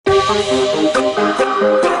Hi.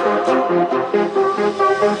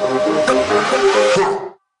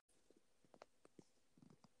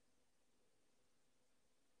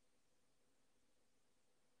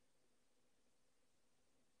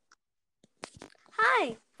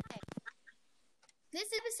 This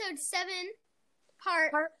is episode 7,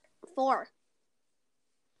 part 4.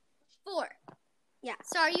 4. Yeah.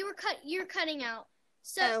 Sorry, you're cutting out.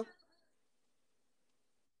 So,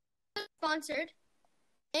 sponsored.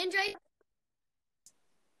 Andre.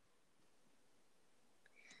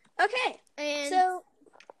 Okay. And so,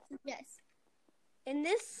 yes. In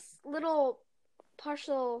this little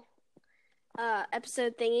partial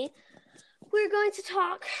episode thingy, we're going to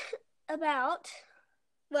talk about,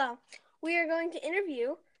 we are going to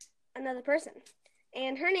interview another person.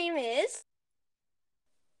 And her name is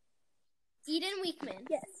Eden Wiechmann.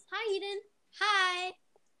 Yes. Hi, Eden. Hi.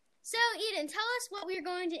 So, Eden, tell us what we're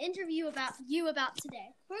going to interview about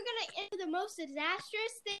today. We're going to interview the most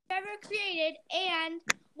disastrous thing ever created and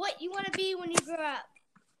what you want to be when you grow up.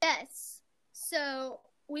 Yes. So,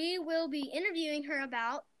 we will be interviewing her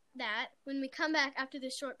about that when we come back after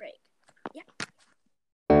this short break. Yeah.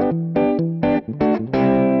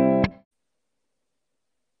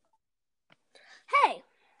 Hey.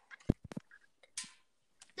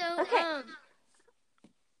 So, Okay.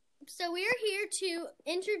 So we're here to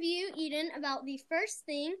interview Eden about the first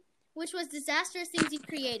thing, which was disastrous things you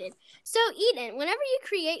created. So, Eden, whenever you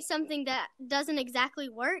create something that doesn't exactly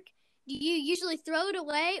work, do you usually throw it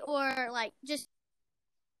away or, just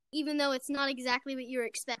even though it's not exactly what you were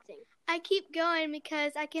expecting? I keep going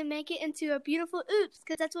because I can make it into a beautiful oops,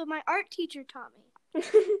 because that's what my art teacher taught me.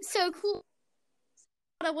 So cool.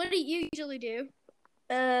 What do you usually do?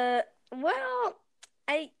 Sometimes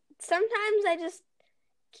I just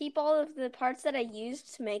keep all of the parts that I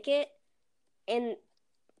used to make it and,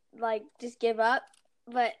 just give up.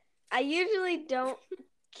 But I usually don't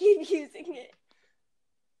keep using it.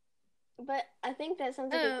 But I think that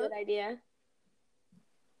sounds like a good idea.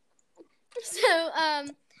 So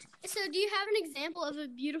do you have an example of a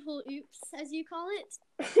beautiful oops, as you call it?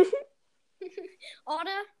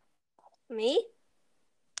 Autumn? Me?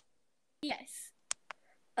 Yes.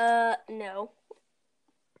 No.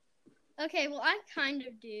 Okay, well, I kind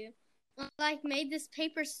of do. I made this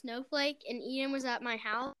paper snowflake, and Eden was at my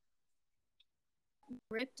house.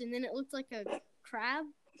 Ripped, and then it looked like a crab.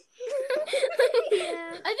 Yeah.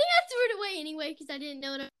 I think I threw it away anyway, because I didn't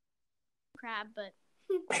know it was a crab, but...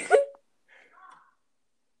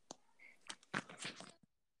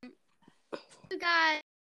 You guys,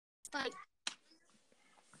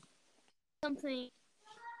 something...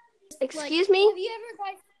 Excuse me? Have you ever,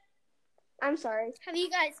 guys... I'm sorry. Have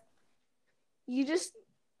you guys...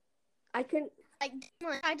 I couldn't...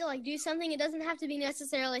 tried to, do something. It doesn't have to be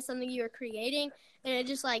necessarily something you were creating, and it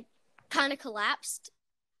just, kind of collapsed.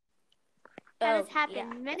 That has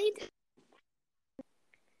happened many times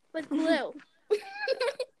with glue.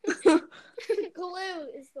 Glue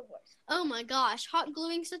is the worst. Oh my gosh, hot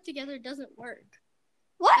gluing stuff together doesn't work.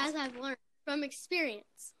 What? As I've learned from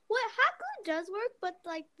experience. What hot glue does work, but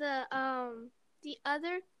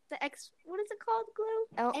what is it called? Glue?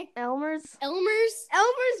 Elmer's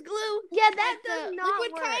glue. Yeah, that does not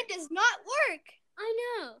liquid work. kind does not work. I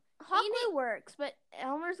know. Hot glue works, but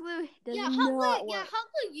Elmer's glue does not work. Yeah, hot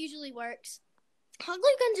glue usually works. Hot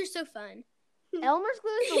glue guns are so fun. Elmer's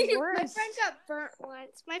glue is the worst.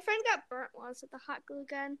 My friend got burnt once with a hot glue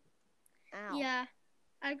gun. Ow. Yeah,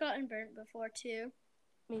 I've gotten burnt before too.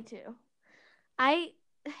 Me too. I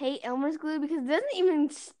hate Elmer's glue because it doesn't even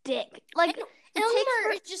stick.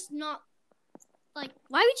 Elmer is just not, why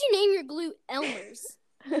would you name your glue Elmer's?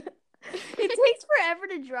 It takes forever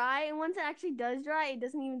to dry, and once it actually does dry, it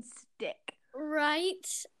doesn't even stick.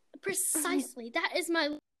 Right? Precisely. That is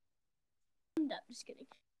my... Just kidding.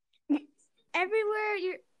 Everywhere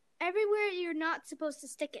you're not supposed to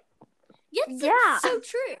stick it. Yes, yeah. That's so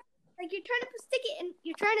true. You're trying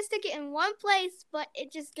to stick it in one place, but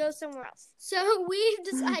it just goes somewhere else. So we've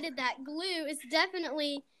decided that glue is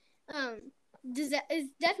definitely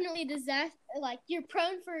you're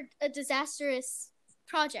prone for a disastrous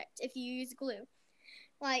project if you use glue.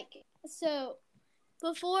 So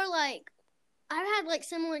before, I've had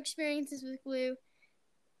similar experiences with glue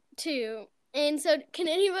too. And so can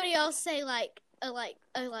anybody else say a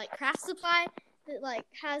craft supply that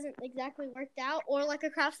hasn't exactly worked out, or a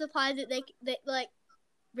craft supply that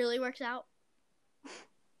really works out?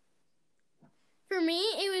 For me,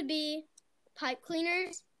 it would be pipe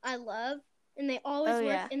cleaners. I love, and they always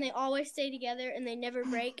work, and they always stay together, and they never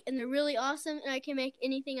break, and they're really awesome, and I can make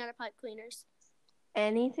anything out of pipe cleaners.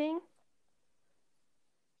 Anything?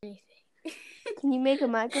 Anything. Can you make a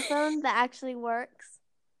microphone that actually works?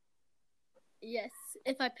 Yes,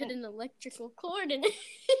 if I put an electrical cord in it.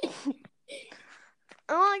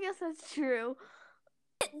 Oh, I guess that's true.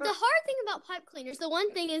 The hard thing about pipe cleaners, the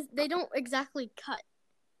one thing is they don't exactly cut.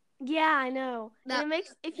 Yeah, I know. And it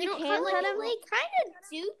makes, if you can cut them, they kind of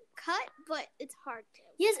do cut, but it's hard to.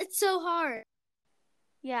 Yes, it's so hard.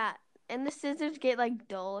 Yeah, and the scissors get like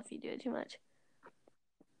dull if you do it too much.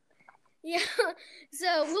 Yeah,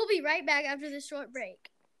 so we'll be right back after this short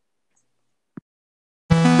break.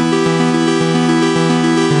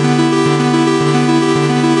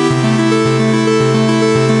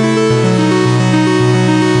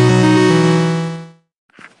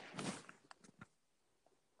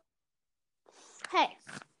 Hey,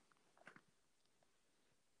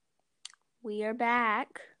 we are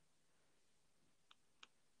back.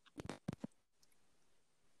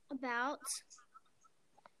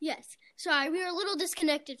 Yes. Sorry, we were a little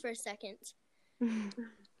disconnected for a second. The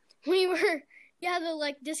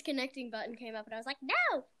like disconnecting button came up and I was like,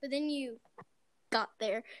 no! But then you got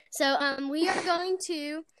there. So we are going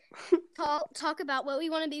to talk about what we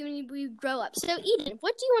want to be when we grow up. So Eden,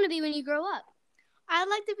 what do you want to be when you grow up? I'd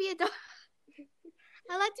like to be a dog.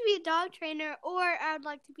 I'd like to be a dog trainer, or I'd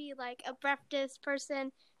like to be like a breakfast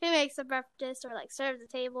person who makes a breakfast or like serves the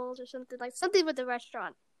tables or something with the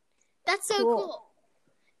restaurant. That's so cool.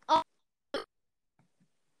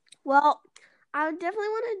 Well, I would definitely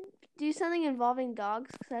want to do something involving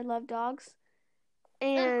dogs because I love dogs.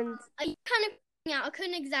 And I kind of I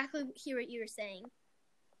couldn't exactly hear what you were saying.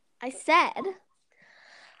 I said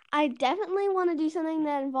I definitely want to do something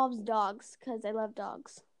that involves dogs because I love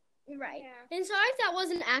dogs. Right. Yeah. And sorry if that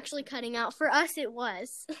wasn't actually cutting out. For us, it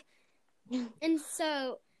was. And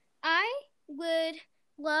so I would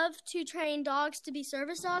love to train dogs to be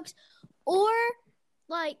service dogs, or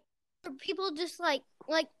like for people just like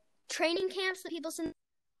training camps that people send.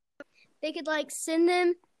 They could like send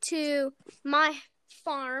them to my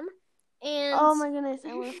farm and oh my goodness,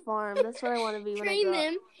 I want a farm. That's what I want to be when I grow up. Train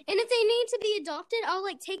them, and if they need to be adopted, I'll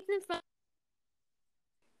like take them from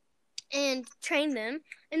and train them,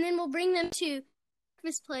 and then we'll bring them to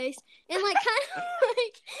this place and like kind of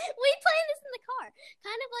like we play this in the car,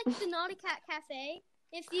 kind of like the Naughty Cat Cafe.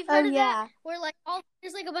 If you've heard of that, where like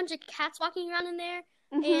there's like a bunch of cats walking around in there,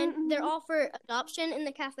 and they're all for adoption in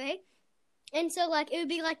the cafe. And so, like, it would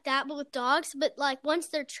be like that, but with dogs. But, like, once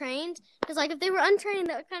they're trained, because, like, if they were untrained,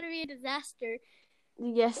 that would kind of be a disaster.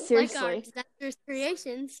 Yes, seriously. Like our disastrous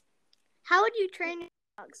creations. How would you train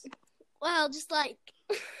dogs? Well, just like,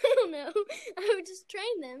 I don't know. I would just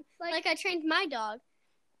train them. Like I trained my dog.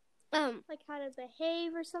 Like how to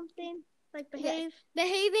behave or something? Like behave? Yes.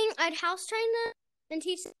 Behaving, I'd house train them and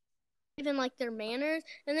teach them even, like, their manners.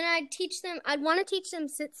 And then I'd want to teach them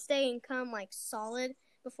sit, stay, and come, like, solid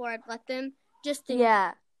before I'd let them. Just to,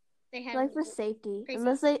 they had like for safety,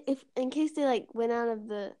 unless in case they like went out of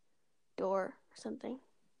the door or something.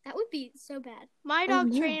 That would be so bad. My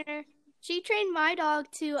dog trainer, she trained my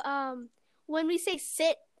dog to when we say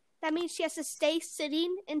sit, that means she has to stay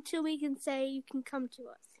sitting until we can say you can come to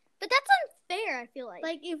us. But that's unfair, I feel like.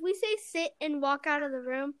 Like if we say sit and walk out of the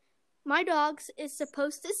room, my dog is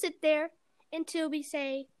supposed to sit there until we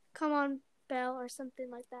say come on, Belle, or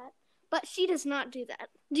something like that. But she does not do that.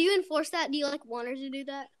 Do you enforce that? Do you, like, want her to do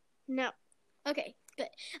that? No. Okay, good.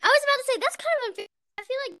 I was about to say, that's kind of unfair. I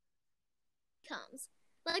feel like comes.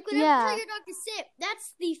 Like, whenever you tell your dog to sit,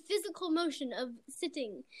 that's the physical motion of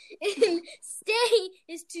sitting. And stay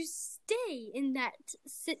is to stay in that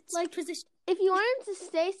sit position. If you want him to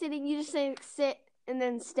stay sitting, you just say sit and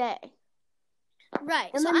then stay.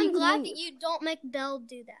 Right. And so I'm glad that you don't make Belle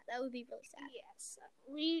do that. That would be really sad. Yes.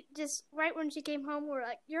 We just, right when she came home, we're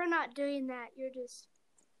like, you're not doing that. You're just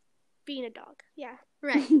being a dog. Yeah.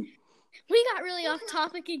 Right. We got really off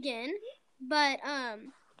topic again. But,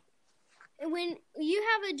 when you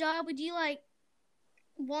have a job, would you, like,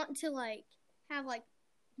 want to, like, have, like,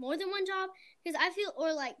 more than one job? Because I feel,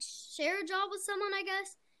 or, like, share a job with someone, I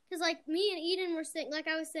guess. Because, like, me and Eden were saying, like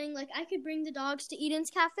I was saying, like, I could bring the dogs to Eden's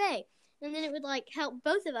cafe. And then it would, like, help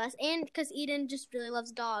both of us. And because Eden just really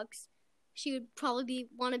loves dogs, she would probably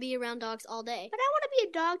want to be around dogs all day. But I want to be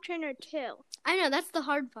a dog trainer, too. I know, that's the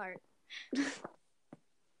hard part.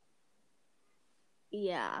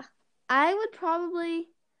 Yeah. I would probably,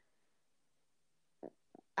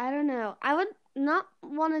 I don't know. I would not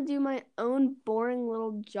want to do my own boring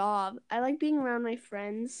little job. I like being around my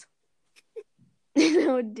friends. And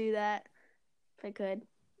I would do that if I could.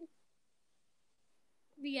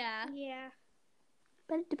 Yeah. Yeah.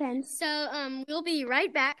 But it depends. So, we'll be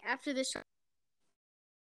right back after this.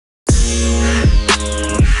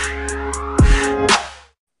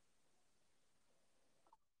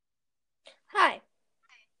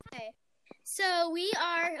 So we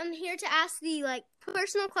are here to ask the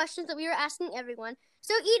personal questions that we were asking everyone.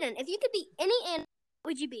 So Eden, if you could be any animal, what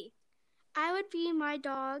would you be? I would be my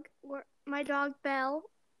dog, or my dog Belle,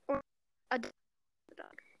 or a dog.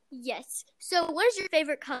 Yes. So what is your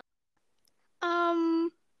favorite color?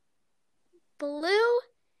 Blue,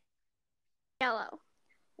 yellow.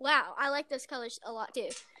 Wow, I like those colors a lot too.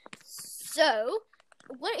 So,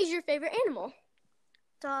 what is your favorite animal?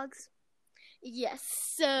 Dogs. Yes.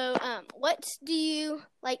 So, what do you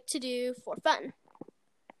like to do for fun?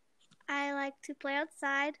 I like to play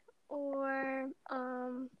outside, or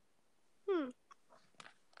let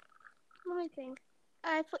me think.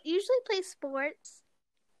 I usually play sports.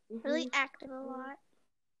 Really active a lot.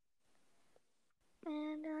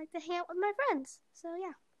 And I like to hang out with my friends. So,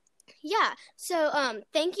 yeah. Yeah. So,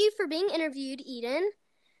 thank you for being interviewed, Eden.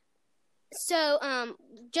 So,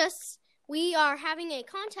 we are having a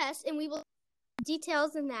contest, and we will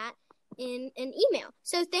details in that in an email.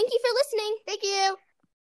 So, thank you for listening. Thank you.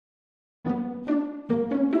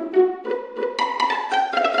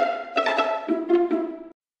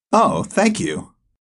 Oh, thank you.